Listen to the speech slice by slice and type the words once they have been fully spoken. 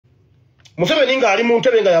Museveni nga ali mu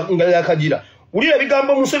ntebe nga yakagira. Ulira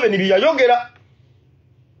bigambo Museveni byayogera.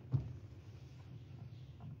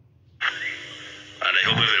 And I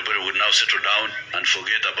hope everybody would now settle down and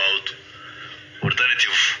forget about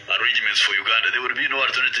alternative arrangements for Uganda. There will be no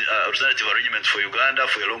alternative arrangements for Uganda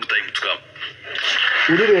for a long time to come.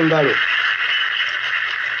 Ulira engalo.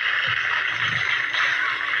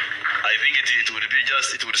 I think it would be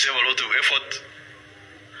it would save a lot of effort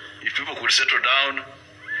if people could settle down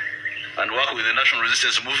and work with the national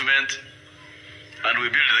resistance movement and we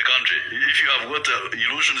build the country. If you have got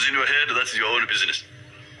illusions in your head, that's your own business.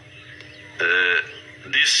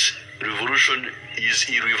 This revolution is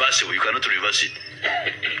irreversible. You cannot reverse it.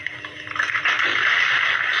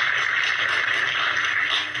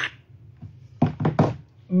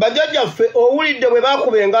 Bajjajjaffe owulidde bwe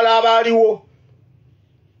baakuba engalo abaaliwo.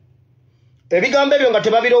 Ebigambo ebyo nga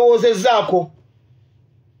tebabirowoozezzaako.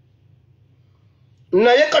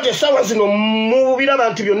 Naye kati essaawa zino mu biraba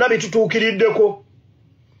nti byonna bitutuukiriddeko.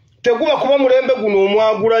 Teguba kuba mulembe guno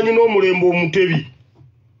omwagulanyi n'omulembe omutebi.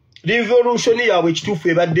 Revolution yaabwe ekituufu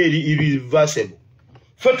ebadde irreversible.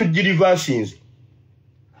 Ffe tugirivansinze.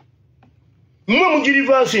 Mmwe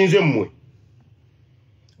mugirivansinze mmwe.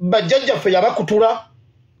 Bajjajjaffe yabakutula.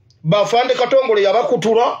 Bafande Katongole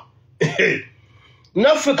yabakutula.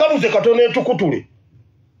 Naffe kabuze katono etukutule.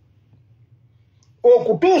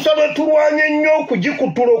 Okutuusa lwe tulwanye nnyo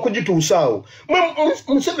okugikutula okugituusaawo.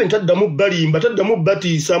 Museveni taddamu balimba, taddamu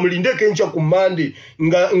batiisa, mulindeko enkya ku Mande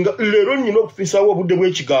nga leero nnyina okufiisaawo obudde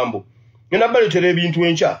bw'ekigambo. Ngenda baleetera ebintu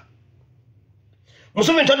enkya.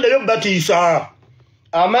 Museveni taddayo batiisa.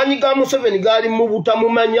 Amaanyi ga Museveni gaali mu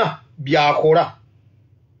butamumanya byakola.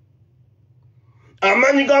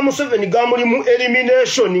 Amaanyi ga Museveni gaamuli mu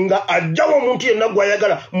elimination nga ajjawo omuntu yenna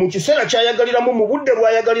gw'ayagala mu kiseera ky'ayagaliramu mu budde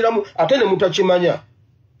bw'ayagaliramu ate ne mutakimanya.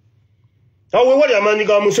 Awo we wali amaanyi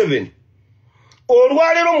ga Museveni.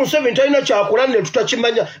 Olwaleero Museveni talina kyakola ne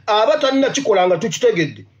tutakimanya aba talina kikola nga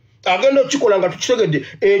tukitegedde. Agenda okukikola nga tukitegedde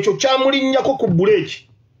ekyo kyamulinnyako ku buleeki.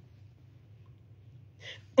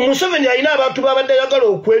 Museveni alina abantu babadde ayagala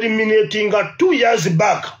okweliminatinga 2 years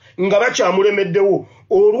back nga bakyamulemeddewo.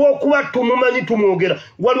 Olw'okuba tumumanyi tumwogera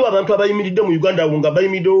waliwo abantu abayimiridde mu Uganda awo nga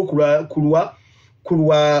bayimiriddewo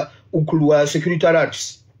kulwa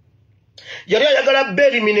securitarats. Yali ayagala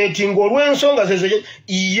eliminating olw'ensonga ze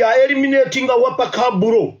ya eliminating wapa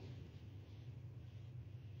kaburo.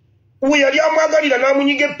 We yali amwagalira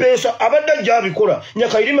n'amunyiga eppeesa abadde ajja abikola.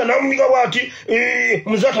 Nyakairima n'amunyiga bw'ati,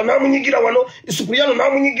 Muzata n'amunyigira wano, Sipuliyano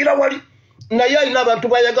n'amunyigira wali. Naye alina abantu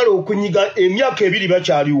bayagala okunyiga emyaka 2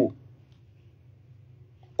 bakyaliwo.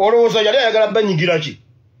 Olowooza yali ayagala banyigira ki?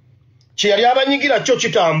 Kye yali abanyigira kyo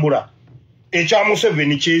kitambula. Ekya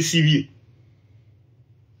Museveni kyesibye.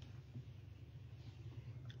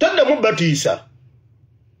 Taddamu batiisa.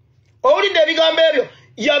 Owulidde ebigambo ebyo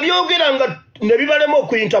yabyogera nga ne bibalema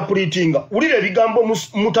okuyinterpretinga. Wulira ebigambo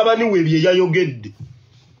mutabani we bye yayogedde.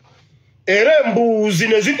 Era embuuzi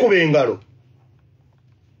ne zikuba engalo.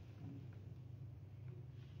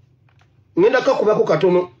 Ngenda kakubako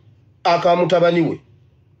katono aka mutabani we.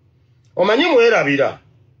 Omanyi mwerabira.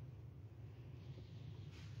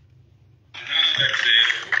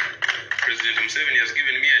 President Museveni has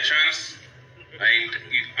given me a chance, and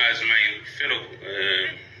as my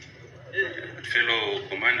fellow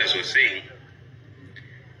commanders were saying,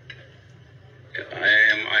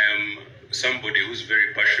 I am somebody who's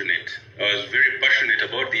very passionate. I was very passionate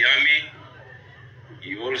about the army.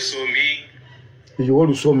 You all saw me. You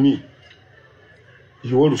all saw me.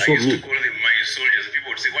 You all saw me. I used to call them my soldiers. People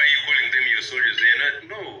would say, why are you calling them your soldiers? They are not.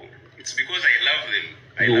 No, it's because I love them.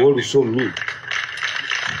 You all saw me.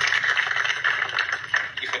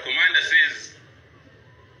 If a commander says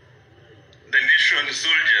the nation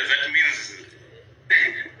soldiers, that means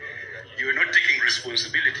you're not taking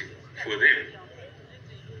responsibility for them.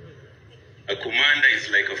 A commander is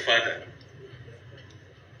like a father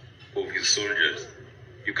of his soldiers.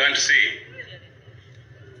 You can't say,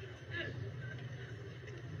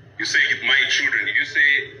 you say my children. You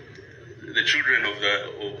say the children of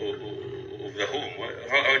the home.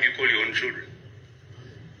 How do you call your own children?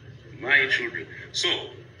 My children. So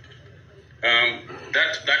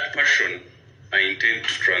that passion I intend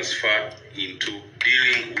to transfer into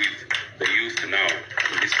dealing with the youth now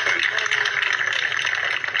in this country.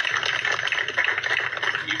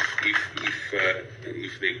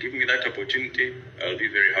 If they give me that opportunity, I'll be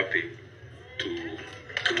very happy to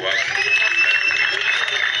work.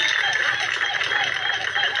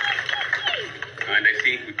 And I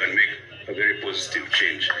think we can make a very positive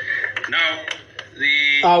change. Now,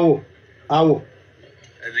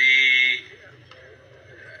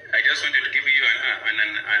 I just wanted to give you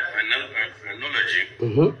analogy,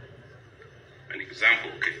 an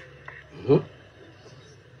example, okay?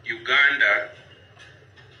 Uganda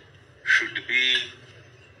should be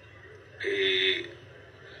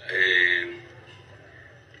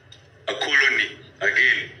a colony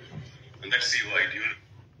again, and that's your ideology.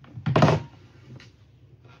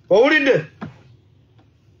 Owulidde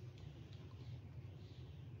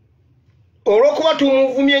olwokuba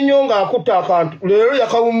tumuvumye ennyo ng'akutte akantu leero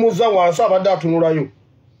yakawummuza wansi abadde atunulayo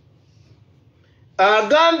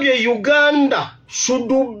agambye Uganda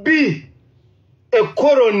should be a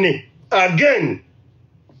colony again.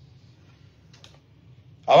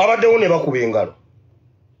 Ababaddewo ne bakuba engalo.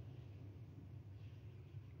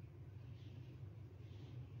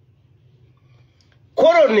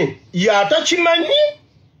 Colony yatakimanyi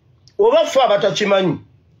oba ffe abatakimanyi.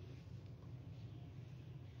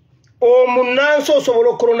 Omunansi osobola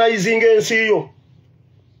okolonizinga ensi yo.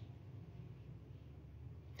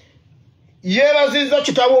 Yeebazizza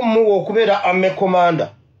kitabo omuwa okubeera ame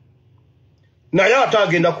komanda. Naye ate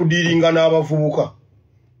agenda kudiiringa n'abavubuka.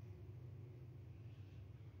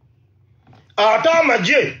 Ate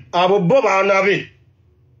amagye abo bo baana be.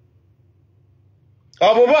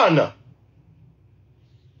 Abo baana.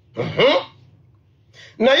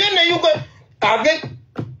 Naye ne yuko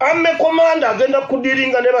ame komanda agenda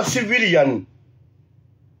kudiringa ne ba civilian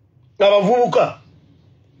n'abavubuka.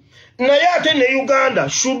 Naye ate ne Uganda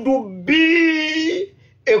should be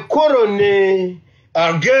a colony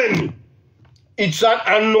again. It's an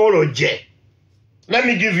analogy. Let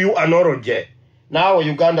me give you an analogy. Now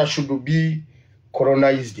Uganda should be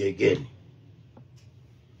colonized again.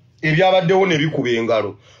 Ebyabaddewo ne bikuba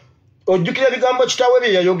engalo. Ojjukira bigambo kitawe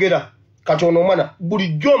bye yayogera kati ono omwana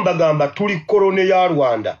bulijjo mbagamba tuli kolone ya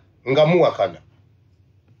Rwanda nga muwakana.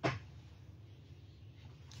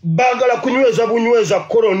 Bagala kunyweza bunyweza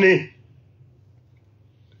kolone.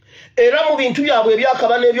 Era mu bintu byabwe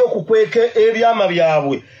ebyakaba n'ebyokukweka ebyama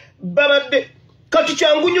byabwe babadde kati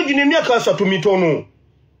kyangu nnyo gino emyaka 3 mitono.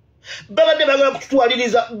 Babadde bagala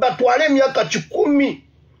kututwaliriza batwale emyaka 10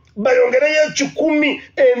 bayongereyo 10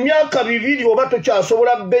 emyaka 2 oba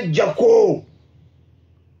tokyasobola bejjako.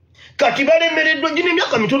 Kati balemereddwa gino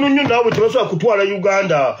emyaka mitono nnyo naawe tebasobola kutwala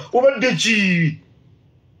Uganda obadde ki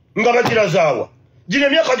nga bagirazaawa gino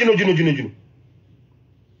emyaka gino.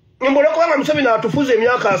 Mbola kubanga Museveni atufuza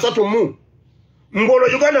emyaka 3 mbolo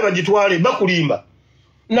Uganda bagitwale bakulimba.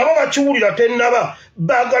 Nabo bakiwulira tennaba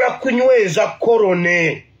bagala kunyweza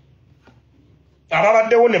kolone.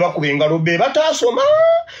 Ababaddewo ne bakuba engalo be bataasoma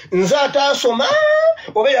nze ataasoma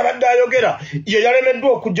oba yabadde ayogera ye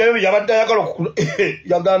yalemeddwa okujjayo yabadde ayagala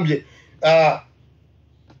yagambye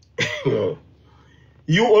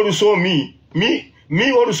you also me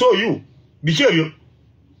also you biki ebyo.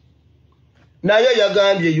 Naye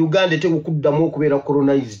yagambye Uganda tekukuddamu okubeera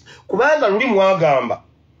colonized kubanga luli mwagamba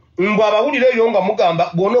mbw abawulire ebyo nga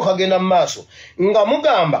mugamba bwona okagenda mu maaso nga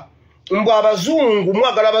mugamba mbw abazungu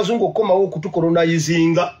mwagala abazungu okukomawo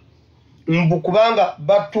okutukolonizinga mbu kubanga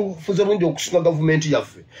batufuze bulungi okusinga gavumenti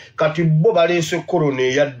yaffe kati bo baleese koloni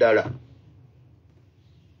eya ddala.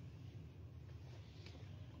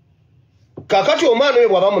 Kakati omwana oyo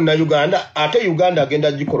bw'aba munnayuganda ate Uganda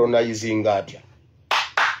agenda gikolonizinga atya.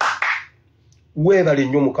 Weebale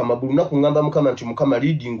nnyo Mukama buli lunaku ngamba Mukama nti Mukama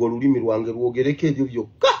liidinga olulimi lwange lwogereko ebyo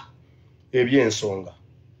byokka eby'ensonga.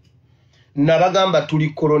 Nabagamba tuli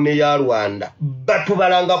kolone ya Rwanda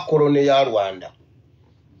batubalanga kolone ya Rwanda.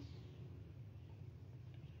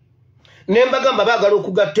 Nembagamba bagala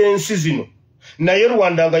okugatta ensi zino naye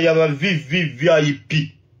Rwanda nga yaba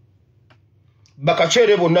VVVIP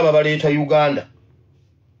bakachere bonna babaleeta Uganda.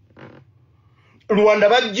 Rwanda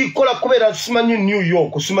bagikola kubeera simanyi New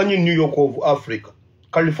York of Africa,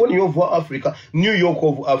 California of Africa, New York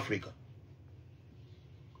of Africa.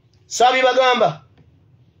 Sabi bagamba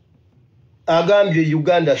agambye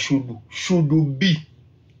Uganda should be.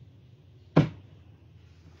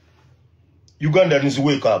 Ugandans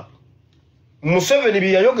wake up. Museveni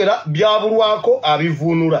bye yayogera byabulwako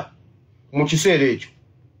abivuunula mu kiseera ekyo.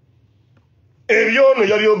 Ebyono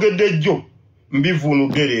yabyogedde jjo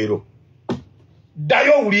mbivuunudde leero.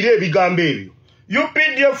 Ddayo owulire ebigambo ebyo.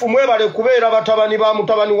 UPDF mwebale kubeera batabani ba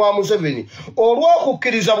mutabani wa Museveni.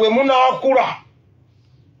 Olw'okukkiriza bwe munaakula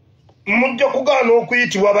mujja kugaana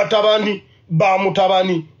okuyitibwa batabani ba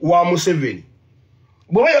mutabani wa Museveni.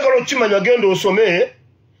 Bwe bayagala okimanya genda osome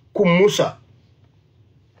ku Musa.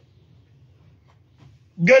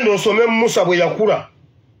 Genda osome Musa bwe yakula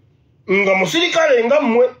nga musirikale nga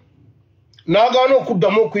mmwe n'agaana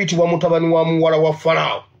okuddamu okuyitibwa mutabani wa muwala wa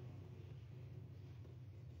Farao.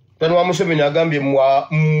 Tani wa Museveni agambye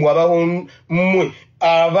mmwe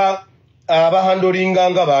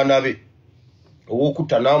abahandolinga nga baana be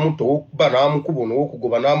owokutta n'amutta owokuba n'amukuba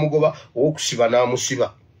n'owokugoba n'amugoba owokusiba n'amusiba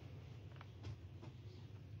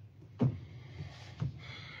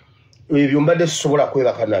ebyo mbadde sisobola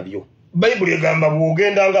kwebaka nabyo bayibuli egamba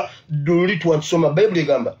bw'ogendanga duli twakisoma bayibuli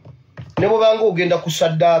egamba ne bw'obanga ogenda ku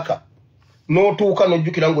saddaaka n'otuuka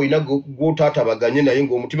n'ojjukira ng'olina gw'otaatabaganye naye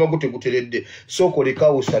ng'omutima gwo teguteredde sooka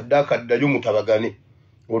olekaawo saddaaka ddayo mutabagane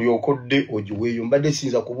olyokodde ogiweeyo mbadde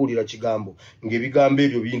siyinza kubuulira kigambo ng'ebigambo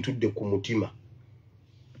ebyo bintudde ku mutima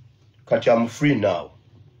kati I'm free now.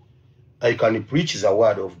 I can preach the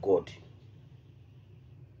word of God.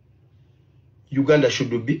 Uganda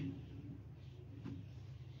should be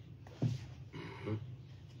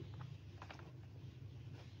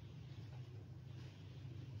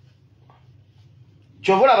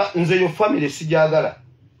Chovola nze yo family sijagala.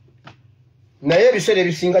 Naye ebiseera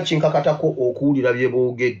ebisinga kinkakatako okuwulira bye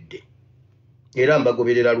boogedde. Era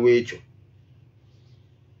mbagoberera lwekyo.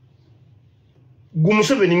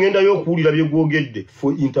 Gumuseveni ngenda y'okuwulira bye gwogedde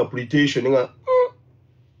for interpretation nga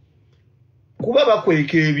kuba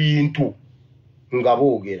bakweka ebintu nga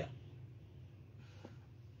boogera.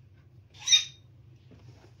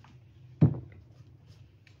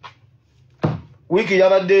 Wiki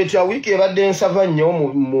yabadde etya wiki ebadde nsava nnyo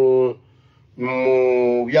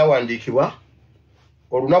mu byawandiikibwa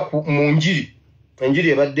olunaku mu njiri enjiri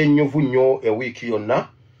ebadde nnyuvu nnyo ewiiki yonna.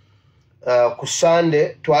 Ku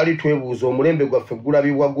Sande twali twebuuza omulembe gwaffe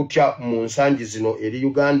gulabibwa gutya mu nsangi zino eri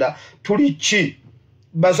Uganda tuli ki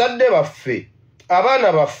bazadde baffe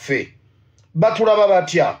abaana baffe batulaba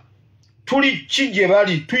batya tuli ki gye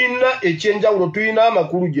bali tuyina ekyenjawulo tuyina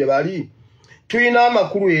amakulu gye bali tuyina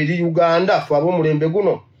amakulu eri Uganda ffe ab'omulembe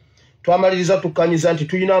guno twamaliriza tukkanyiza nti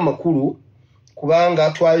tuyina amakulu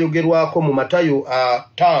kubanga twayogerwako mu Matayo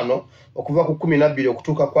 5 okuva ku 12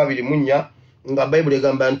 okutuuka ku 24 nga Bayibuli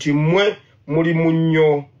egamba nti mmwe muli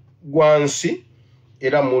munnyo gwansi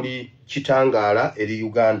era muli kitangaala eri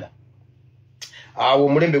Uganda. Awo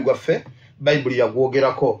omulembe gwaffe Bayibuli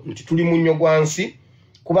yagwogerako nti tuli munnyo gwansi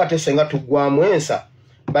kuba ate senga tuggwamu ensa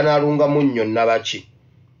banaalunga munnyo nabaki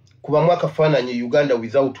kuba mwaka faananyi Uganda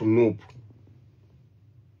without noob.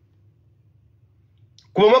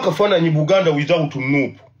 Kuba mwaka faananyi Buganda without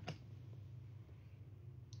noob.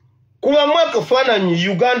 Kuba mwaka faananyi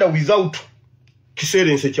Uganda without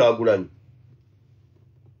kiseerense kyagulanyi.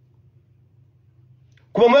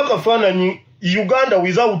 Kuba mwaka faananyi Uganda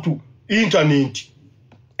without internet.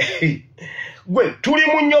 Gwe tuli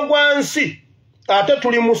munnyo gwansi ate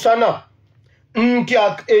tuli musana nti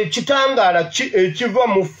ekitangaala ekiva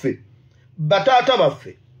mu ffe bataata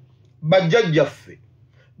baffe bajjajjaffe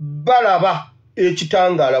balaba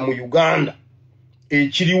ekitangaala mu Uganda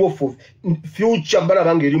ekiriwo future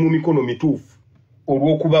balaba ng'eri mu mikono mituufu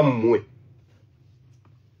olw'okuba mmwe.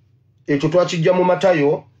 Ekyo twakijja mu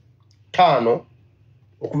Matayo 5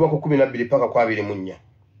 okuva ku 12 paka ku 24.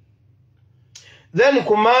 Then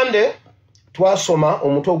ku Monday twasoma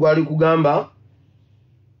omuto gwali kugamba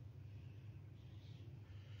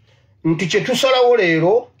nti kye tusalawo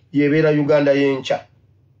leero yebeera Uganda y'enkya.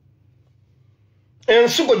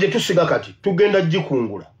 Ensigo gye tusiga kati tugenda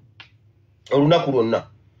gikungula olunaku lwonna.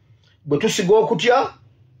 Bwe tusiga okutya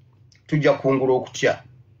tujja kungula okutya.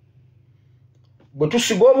 Bwe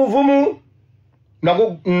tusiga obuvumu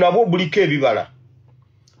nabwo buliko ebibala.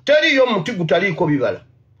 Teriyo muti gutaliiko bibala.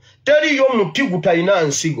 Teriyo muti gutalina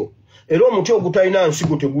nsigo. Era omuti ogutalina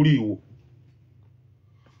nsigo teguliiwo.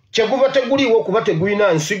 Kyeguva teguliiwo kuba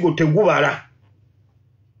tegulina nsigo tegubala.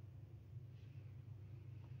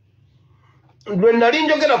 Lwe nali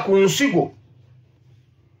njogera ku nsigo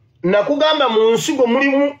nakugamba mu nsigo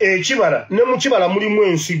mulimu ekibala ne mu kibala mulimu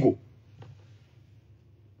ensigo.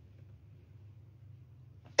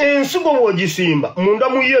 Ensigo bw'ogisimba munda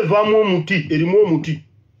mu yo evaamu omuti erimu omuti.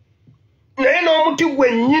 Naye n'omuti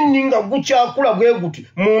gwennyini nga gukyakula bwe guti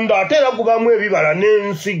munda ate era gubaamu ebibala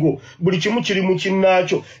n'ensigo buli kimu kiri mu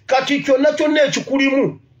kinnaakyo. Kati kyonna kyonna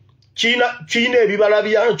ekikulimu kiyina ebibala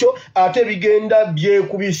byakyo ate bigenda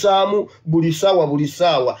byekubisaamu buli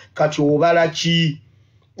ssaawa. Kati obala ki?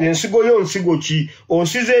 Ensigo yo nsigo ki?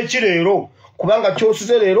 Osize eki leero kubanga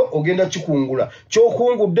kyosize leero ogenda kikungula.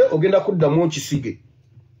 Kyokungudde ogenda kuddamu okisige.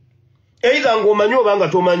 Either ng'omanyi oba nga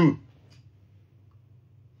tomanyi.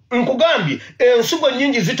 Nkugambye ensigo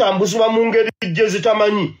nnyingi zitambuzibwa mu ngeri gye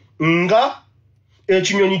zitamanyi nga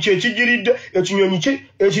ekinyonyi kyekigiridde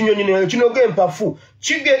ekinyonyi nekinoga empafu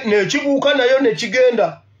nekibuuka nayo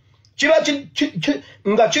nekigenda kiba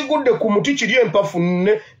nga kigudde ku muti kiri empafu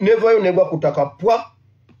nevayo negwa ku ttaka pwa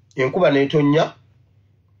enkuba netonnya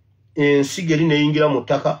ensigo eri neyingira mu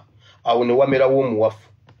ttaka awo newamerawo omuwafu.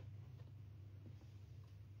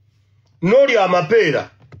 noli amapeera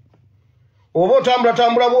oba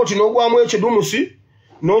otambula bwoti n'ogwamu ekidumusi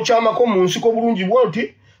n'okyamako mu nsiko bulungi bwoti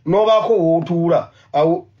n'obaako wootuula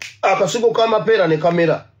awo akasigo k'amapeera ne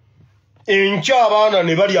kamera enkya abaana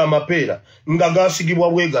ne balya amapeera nga gaasigibwa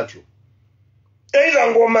bwe gatyo either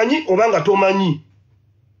ng'omanyi oba nga tomanyi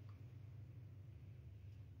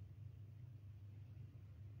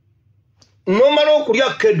n'omala okulya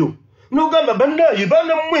kedo n'ogamba bannaye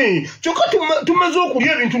baanammwe kyokka tumaze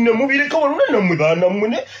okulya ebintu ne mubireka waluna nammwe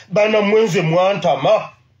baanammwe nze mwantama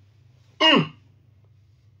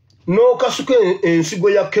n'okasuka ensigo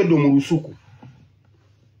ya kedo mu lusuku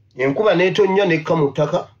enkuba n'etonnya n'ekka mu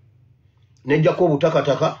ttaka n'ejjako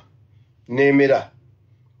obutakataka n'emera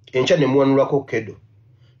enkya ne muwanulako kedo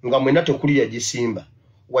nga mwena tekuli yagisimba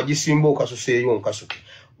wagisimba okasuseeyo nkasuke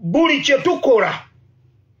buli kye tukola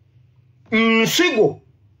nsigo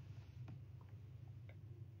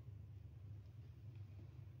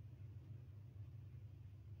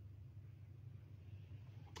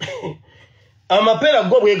amapeera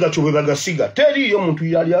go bwe gatyo bwe bagasiga teriiyo muntu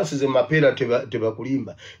yali asize mapeera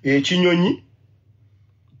tebakulimba ekinyonyi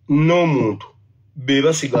n'omuntu be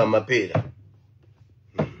basiga amapeera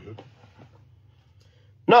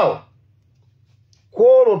now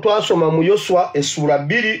kwolwo twasoma mu Yoswa essula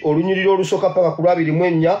 2 olunyiriri olusooka paka ku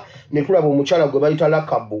 24 ne tulaba omukyala gwe bayita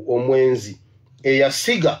Lakabu omwenzi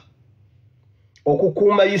eyasiga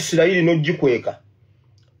okukuuma Isirayiri n'ogikweka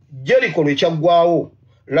Jeriko lwe kyaggwaawo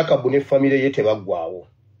Lakabu ne famire ye tebaggwaawo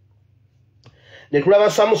ne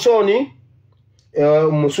tulaba Samusoni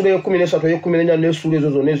mu ssula y'ekumina n'essula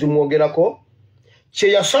ezo zonna ezimwogerako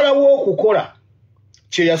kye yasalawo okukola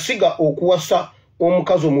kye yasiga okuwasa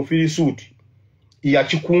omukazi Omufirisuuti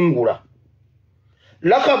yakikungula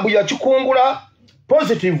Lakabu yakikungula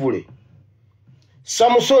positively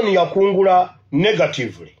Samusoni yakungula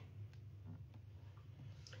negatively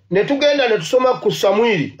ne tugenda ne tusoma ku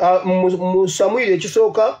Samwiri mu Samwiri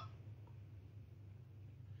ekisooka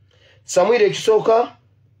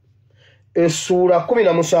essula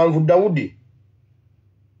 17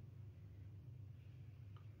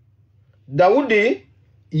 Dawudi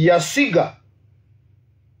yasiga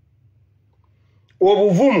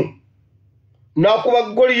obuvumu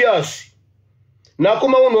n'akuba Goliyasi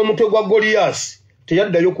n'akomawo n'omutwe gwa Goliyasi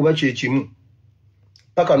teyaddayo kuba kyekimu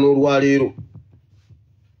paka n'olwaleero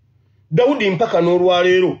Dawudi mpaka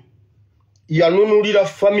n'olwaleero yanunulira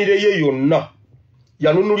famire ye yonna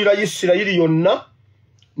yanunulira Isirayiri yonna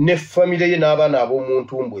ne famire ye n'abaana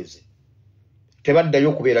ab'omuntu mbweze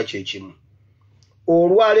tebaddayo kubeera kyekimu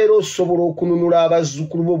olwaleero osobola okununula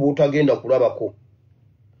abazzukulu bo bootagenda kulabako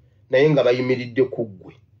naye nga bayimiridde ku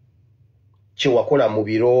ggwe kye wakola mu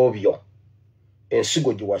biro byo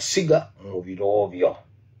ensigo gye wasiga mu biro byo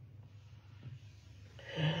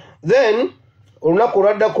then olunaku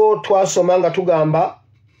olwaddako twasoma nga tugamba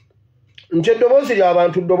nti eddoboozi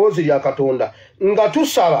ly'abantu ddoboozi lya Katonda nga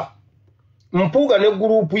tusaba Mpuuga ne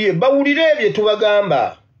guruupu ye bawulire ebyo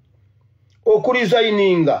tubagamba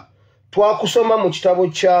okulizayininga twakusoma mu kitabo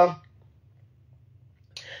kya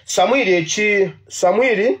Samwiri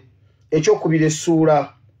ekyokubiri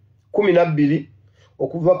essuula 12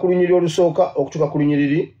 okuva ku lunyiriri olusooka okutuuka ku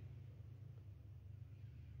lunyiriri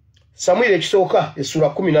Samwiri ekisooka essuula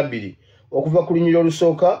 12 okuva ku lunyiriri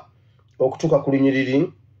olusooka okutuuka ku lunyiriri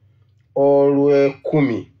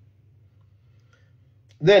olw'ekumi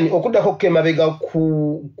then okuddako kemabega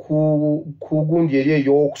ku gundi eri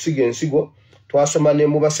eyo okusiga ensigo twasoma ne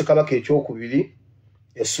mu Bassekabaka ekyokubiri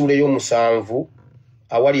essuula ey'omusanvu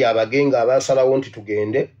awali abagenga abasalawo nti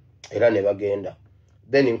tugende era ne bagenda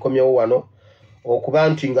then nkomyewo wano okuba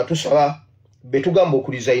nti nga tusaba betugamba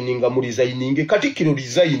okulizayininga mulizayininge Katikkiro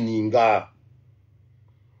lizayininga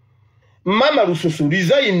Mama Lususu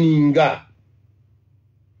lizayininga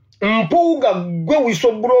Mpuuga gwe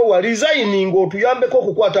whistleblower resigning otuyambeko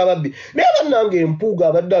okukwata ababbi naye bannange Mpuuga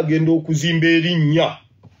abadde agenda okuzimba erinnya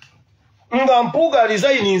nga Mpuuga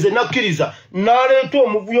resigninze nakkiriza n'aleeta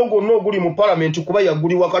omuvuyo gwonna oguli mu parliament kuba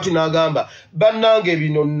yaguli wakati n'agamba bannange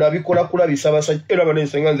bino nabikola kulabisa basajja era bane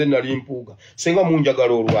senga nze nali Mpuuga senga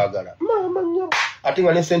munjagala olwagala mama nnyo ate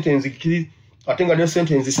nga ne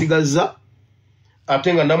sentence sigazza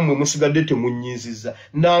ate nga nammwe musigadde temunyiizizza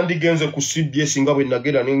nandigenze ku CBS nga bwe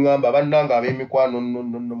nagenda ne ngamba bannanga ab'emikwano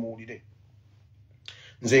nno muwulire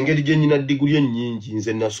nze engeri gye nnyina diguli ennyingi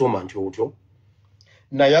nze nasoma nti otyo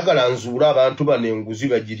nayagala nzuula abantu bano enguzi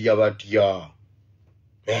bagirya batya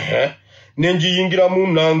nenjiyingiramu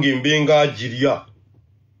nange mbenga agirya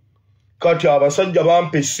kati abasajja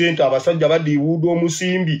bampe ssente abasajja badiibuuda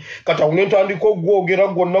omusimbi kati awo nentandika ogwogera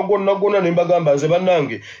gwonna ne mbagamba nze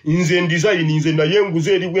bannange nze ndizayini nze naye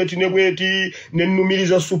enguzi eri bweti ne bweti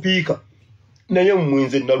nennumiriza supiika naye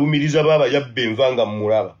mwenze nalumiriza baba yabbe enva nga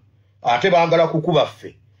mmulaba ate baagala kukuba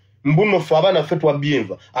ffe mbuno ffe abaana ffe twabbye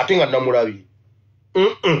enva ate nga namulabye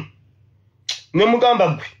ne mugamba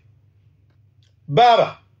gwe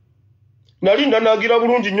baba nalinda nagira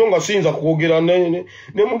bulungi nnyo nga siyinza kwogera ne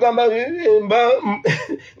mugamba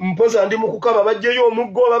mpoza ndi mu kukaba bajjeyo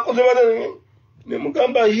omuggo bakoze ne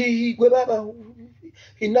mugamba gwe baba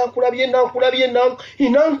inankulabye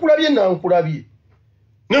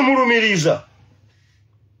ne mulumiriza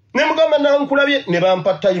ne mugamba nankulabye ne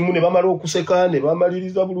bampa tayimu ne bamala okuseka ne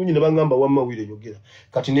bamaliriza bulungi ne bangamba wamma wire yogera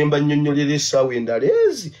kati ne mbannyonnyolera essaawa endala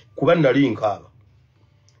ezi kuba nali nkaaba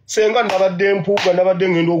senga nabadde Mpuuga nabadde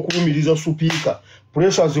ngenda okulumiriza supiika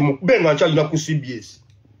pressures mukube nga nkyalina ku CBS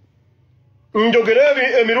njogera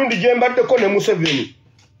emirundi gye mbaddeko ne Museveni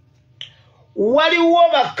waliwo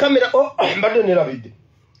bakamera mbadde nerabidde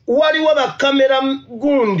waliwo bakamera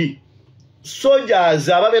gundi soldiers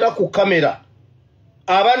ababeera ku kamera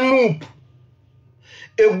abanuupu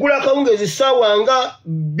eggula kawungezi ssaawa nga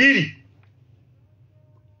 2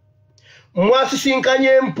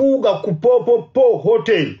 mwasisinkanye Mpuuga ku Popopo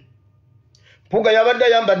Hotel. Mpuuga yabadde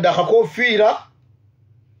ayambadde akakofiira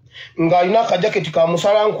ng'alina akajaketi ka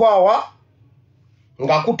musalankwawa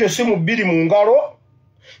ng'akutte essimu 2 mu ngalo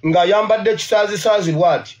ng'ayambadde kisaazisaazi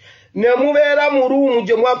bw'ati ne mubeera mu ruumu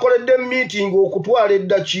gye mwakoledde meeting okutwala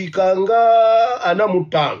eddakiika nga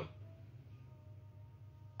 45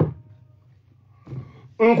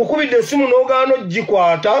 nkukubidde essimu n'ogaana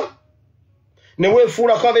ogikwata ne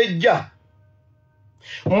weefuula kabejja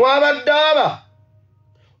mwabadde aba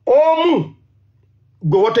omu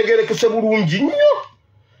gwe wategerekese bulungi nnyo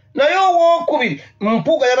naye owookubiri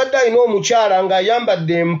Mpuuga yabadde alina omukyala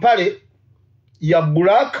ng'ayambadde empale ya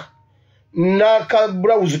black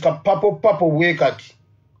n'akabulawuzi ka papo bwe kati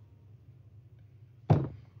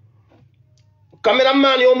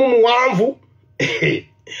kameramaani omu muwanvu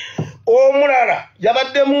omulala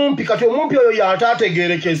yabadde mumpi kati omumpi oyo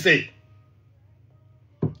yataategerekese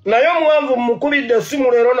naye omuwanvu mukubidde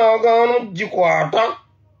essimu leero n'agaana gikwata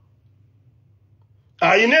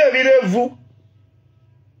ayina ebirevu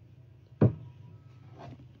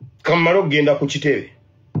kamala okgenda ku kitebe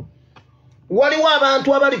waliwo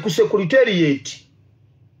abantu abali ku secretariat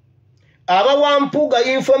abawa Mpuuga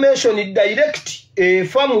information direct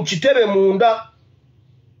efa mu kitebe munda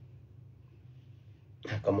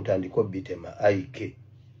akamutandiko bitema aike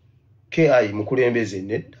KI mukulembeze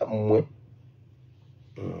nedda mmwe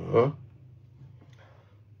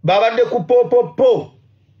babadde ku Popopo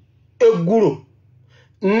eggulo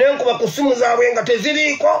nenkuba ku simu zaabwe nga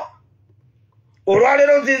teziriiko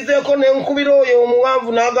olwaleero zizzeeko nenkubira oyo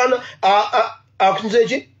omuwanvu n'agaana akinze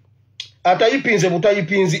ki atayipinze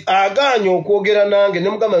butayipinzi agaanye okwogera nange ne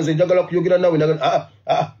mugamba nze njagala kuyogera nawe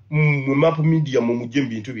mu map media mu mujje mu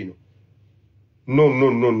bintu bino no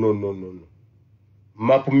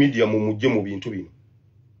map media mu mujje mu bintu bino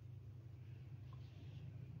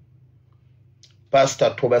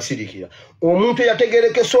Pastor tobasirikira omuntu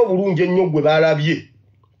yategerekese obulungi ennyo gwe balabye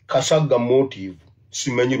kasagga motive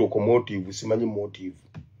simanyi locomotive simanyi motive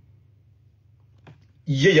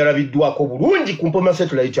ye yalabiddwako bulungi ku mpoma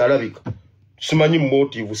satellite alabika simanyi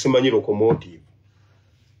motive simanyi locomotive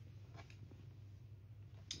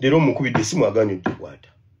leero mukubidde simu agaanyi ogikwata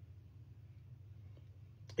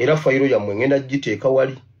era fayiro yammwe ngenda giteeka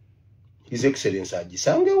wali His Excellency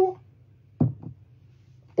agisangewo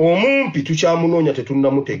omumpi tukyamunoonya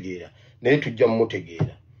tetunnamutegeera naye tujja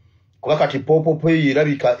mumutegeera kuba kati Popopo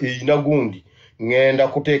erabika erina gundi ngenda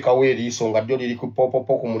kuteekawo eriiso nga ddyo liri ku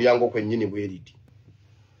Popopo ku mulyango kwennyini bwe riti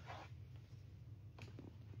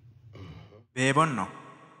Byonna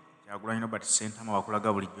Kyagulanyi Robert Ssentamu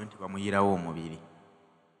bakulaga bulijjo nti bamuyirawo omubiri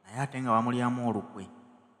naye ate nga bamulyamu olukwe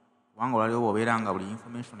kubanga olwaliwo bw'obeera nga buli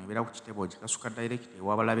information ebeera ku kitebe ogikasuka direct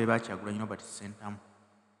ewabalabe ba Kyagulanyi Robert Ssentamu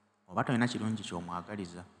oba tolina kirungi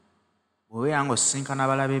ky'omwagaliza bw'obeera nga osisinkana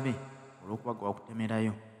abalabe be olw'okuba gwe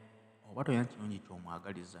wakutemerayo oba tolina kirungi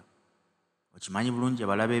ky'omwagaliza okimanyi bulungi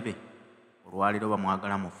abalabe be olwaleero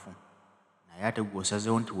bamwagala mufu naye ate gwe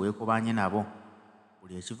osazeewo nti weekobanye nabo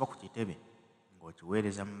buli ekiva ku kitebe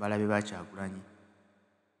ng'okiweereza mu balabe ba Kyagulanyi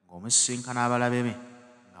ng'omusisinkana abalabe be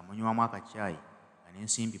nga munywamu akacaayi nga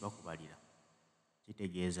n'ensimbi bakubalira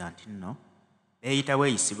kitegeeza nti nno beeyita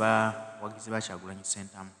bweyisi bawagizi ba Kyagulanyi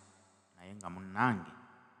Ssentamu naye nga munnange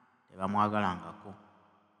tebamwagalangako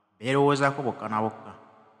beerowoozaako bokka na bokka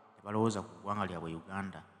tebalowooza ku ggwanga lyabwe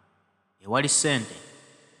Uganda ewali ssente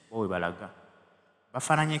bo we balaga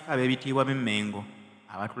bafaananyeko ab'ebitiibwa b'emmengo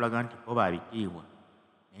abatulaga nti bo baabitiibwa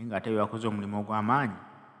naye ng'ate be bakoze omulimu ogw'amaanyi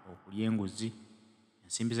okulya enguzi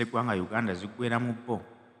ensimbi z'eggwanga Uganda ziggwera mu bo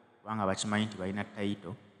kubanga bakimanyi nti balina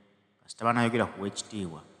tayito kasita banayogera kuwa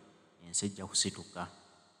ekitiibwa ensi ejja kusituka.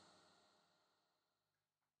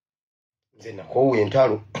 Nze nakoowa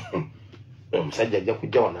entalo omusajja ajja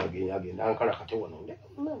kujja wano agenda ankala kate wano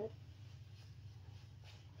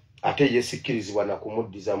ate yesikkirizibwa na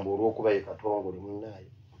kumuddiza mbu olw'okuba ye katongole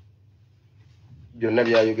munnaayo byonna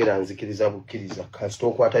byayogera nzikiriza bukkiriza kasita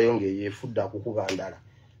okwatayo ng'eyeefudde akukuba ndala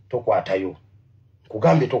tokwatayo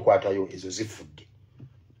nkugambye tokwatayo ezo zifudde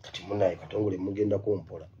kati munnaayo katongole mugenda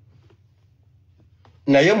kumpola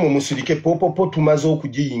naye mumusirike popopo tumaze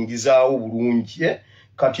okugiyingizaawo bulungi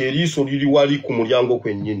kati eriiso liri wali ku mulyango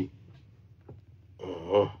kwennyini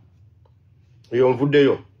eyo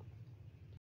nvuddeyo